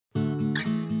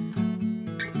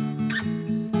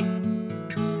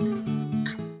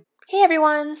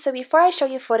everyone! So before I show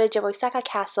you footage of Osaka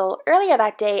Castle, earlier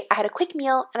that day I had a quick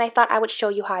meal and I thought I would show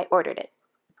you how I ordered it.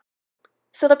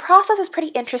 So the process is pretty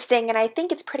interesting and I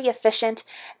think it's pretty efficient,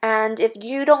 and if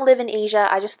you don't live in Asia,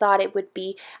 I just thought it would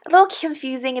be a little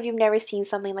confusing if you've never seen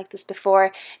something like this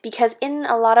before, because in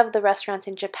a lot of the restaurants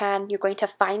in Japan, you're going to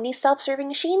find these self-serving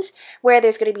machines where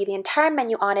there's going to be the entire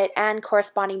menu on it and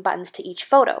corresponding buttons to each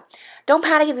photo. Don't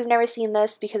panic if you've never seen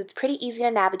this because it's pretty easy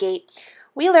to navigate.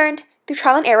 We learned through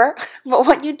trial and error, but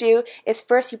what you do is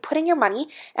first you put in your money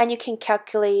and you can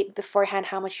calculate beforehand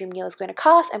how much your meal is going to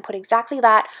cost and put exactly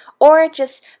that, or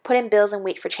just put in bills and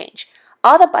wait for change.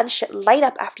 All the buttons should light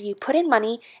up after you put in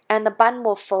money, and the button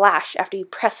will flash after you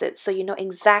press it so you know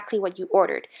exactly what you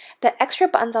ordered. The extra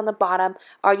buttons on the bottom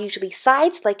are usually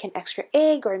sides, like an extra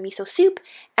egg or a miso soup,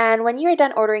 and when you are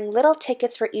done ordering, little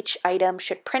tickets for each item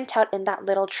should print out in that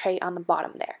little tray on the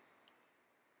bottom there.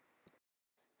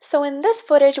 So in this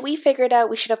footage, we figured out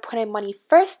we should have put in money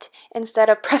first instead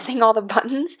of pressing all the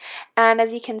buttons. And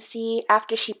as you can see,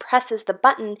 after she presses the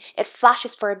button, it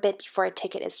flashes for a bit before a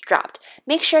ticket is dropped.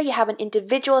 Make sure you have an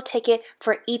individual ticket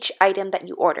for each item that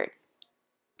you ordered.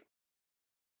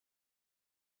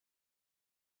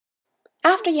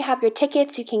 After you have your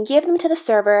tickets, you can give them to the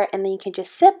server and then you can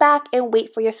just sit back and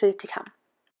wait for your food to come.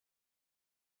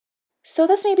 So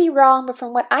this may be wrong, but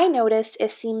from what I noticed,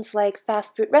 it seems like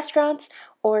fast food restaurants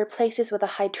or places with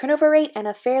a high turnover rate and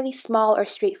a fairly small or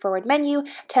straightforward menu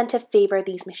tend to favor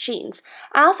these machines.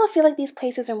 I also feel like these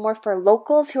places are more for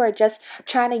locals who are just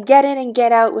trying to get in and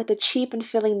get out with a cheap and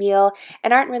filling meal,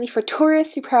 and aren't really for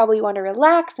tourists who probably want to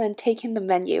relax and take in the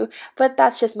menu, but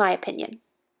that's just my opinion.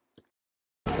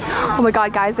 Oh my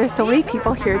god guys, there's so many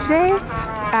people here today,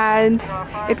 and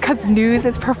it's because News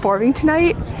is performing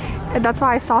tonight. And that's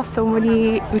why I saw so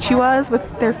many uchiwas with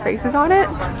their faces on it.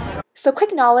 So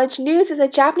quick knowledge, News is a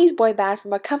Japanese boy band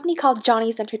from a company called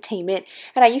Johnny's Entertainment,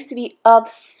 and I used to be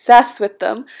obsessed with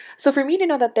them. So for me to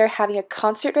know that they're having a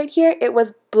concert right here, it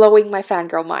was blowing my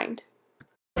fangirl mind.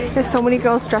 There's so many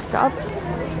girls dressed up,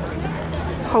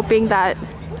 hoping that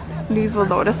News will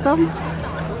notice them.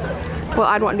 Well,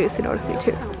 I'd want News to notice me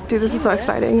too. Dude, this is so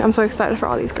exciting. I'm so excited for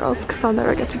all these girls because I'll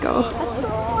never get to go.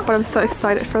 But I'm so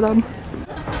excited for them.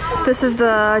 This is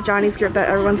the Johnny's group that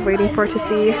everyone's waiting for to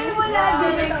see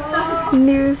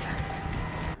News.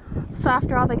 So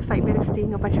after all the excitement of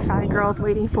seeing a bunch of fangirls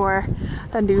waiting for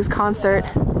the News concert,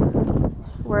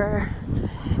 we're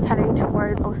heading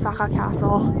towards Osaka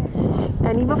Castle.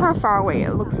 And even from far away,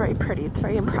 it looks very pretty. It's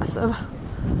very impressive.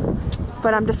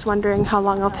 But I'm just wondering how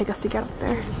long it'll take us to get up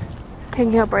there.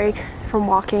 Taking a break from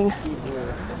walking. I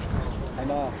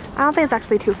don't think it's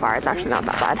actually too far. It's actually not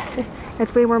that bad.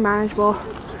 It's way more manageable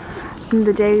than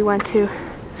the day we went to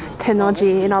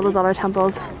Tennoji and all those other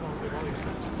temples.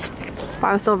 But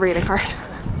I'm still reading hard.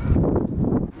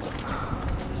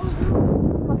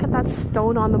 Look at that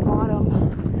stone on the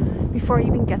bottom before it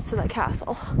even gets to the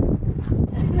castle.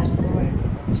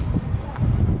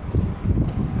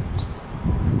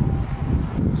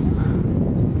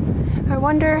 I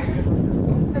wonder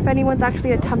if anyone's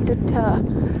actually attempted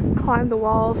to climb the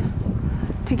walls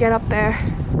to get up there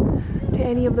to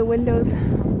any of the windows.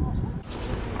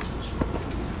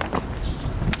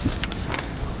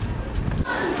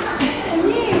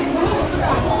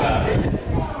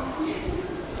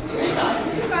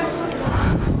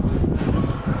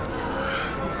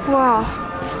 Wow.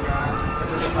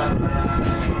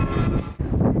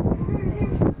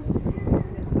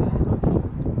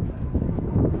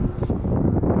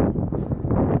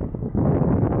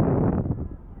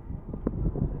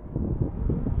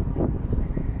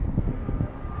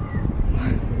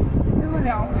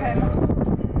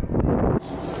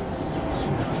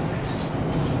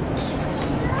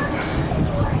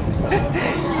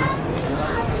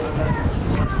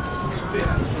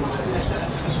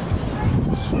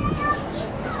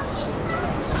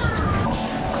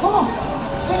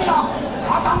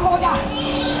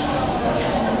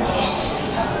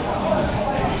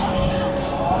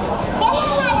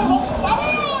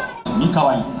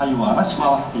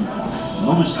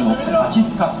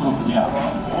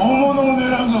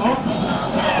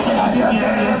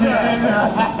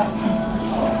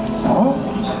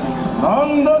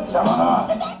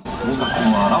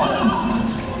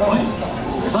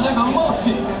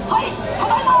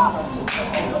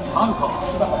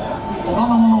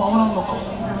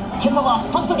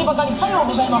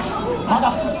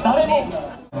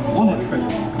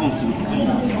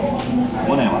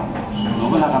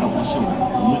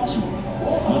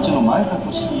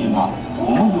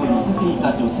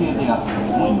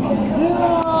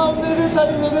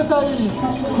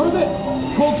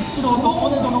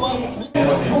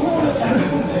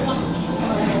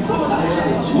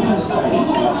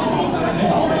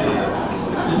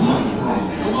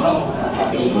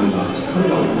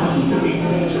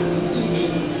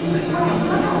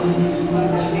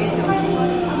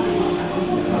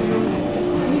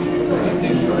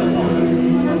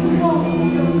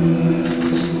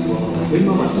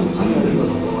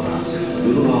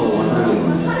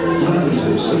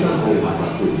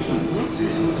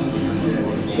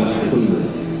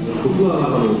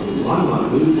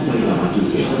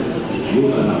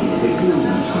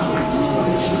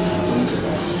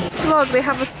 Look, they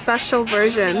have a special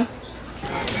version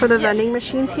for the vending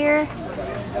machines here.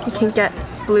 You can get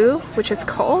blue, which is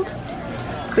cold,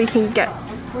 but you can get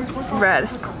red,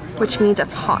 which means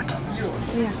it's hot.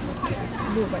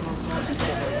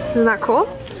 Isn't that cool?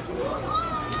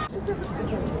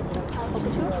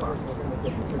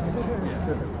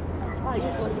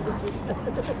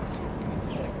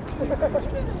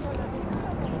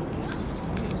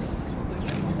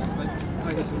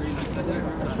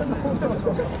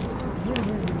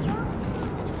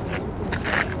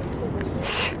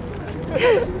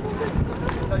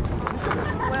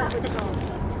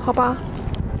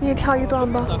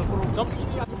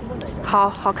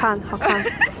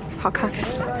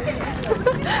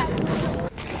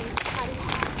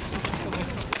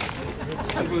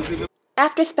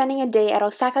 After spending a day at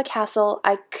Osaka Castle,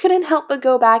 I couldn't help but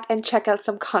go back and check out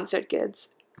some concert goods.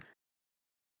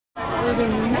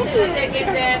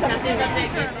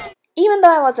 Even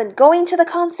though I wasn't going to the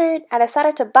concert, I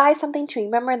decided to buy something to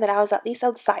remember that I was at least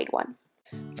outside one.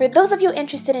 For those of you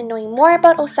interested in knowing more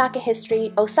about Osaka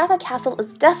history, Osaka Castle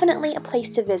is definitely a place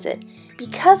to visit.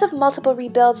 Because of multiple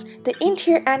rebuilds, the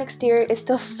interior and exterior is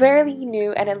still fairly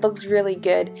new and it looks really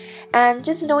good. And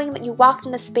just knowing that you walked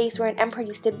in a space where an emperor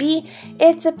used to be,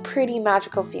 it's a pretty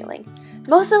magical feeling.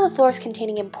 Most of the floors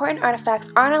containing important artifacts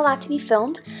aren't allowed to be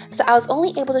filmed, so I was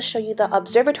only able to show you the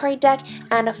observatory deck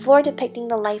and a floor depicting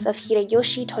the life of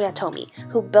Hideyoshi Toyotomi,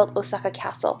 who built Osaka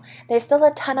Castle. There's still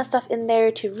a ton of stuff in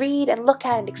there to read and look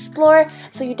at and explore,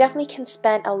 so you definitely can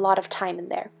spend a lot of time in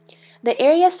there. The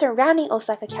area surrounding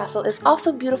Osaka Castle is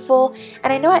also beautiful,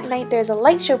 and I know at night there's a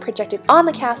light show projected on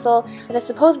the castle that is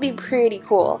supposed to be pretty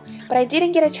cool, but I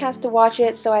didn't get a chance to watch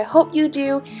it, so I hope you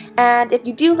do, and if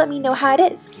you do, let me know how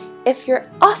it is. If you're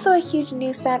also a huge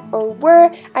news fan or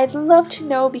were, I'd love to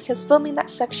know because filming that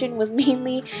section was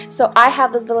mainly so I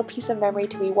have this little piece of memory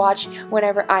to rewatch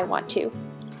whenever I want to.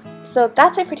 So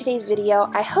that's it for today's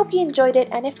video. I hope you enjoyed it,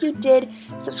 and if you did,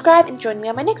 subscribe and join me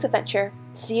on my next adventure.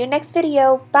 See you next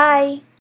video. Bye!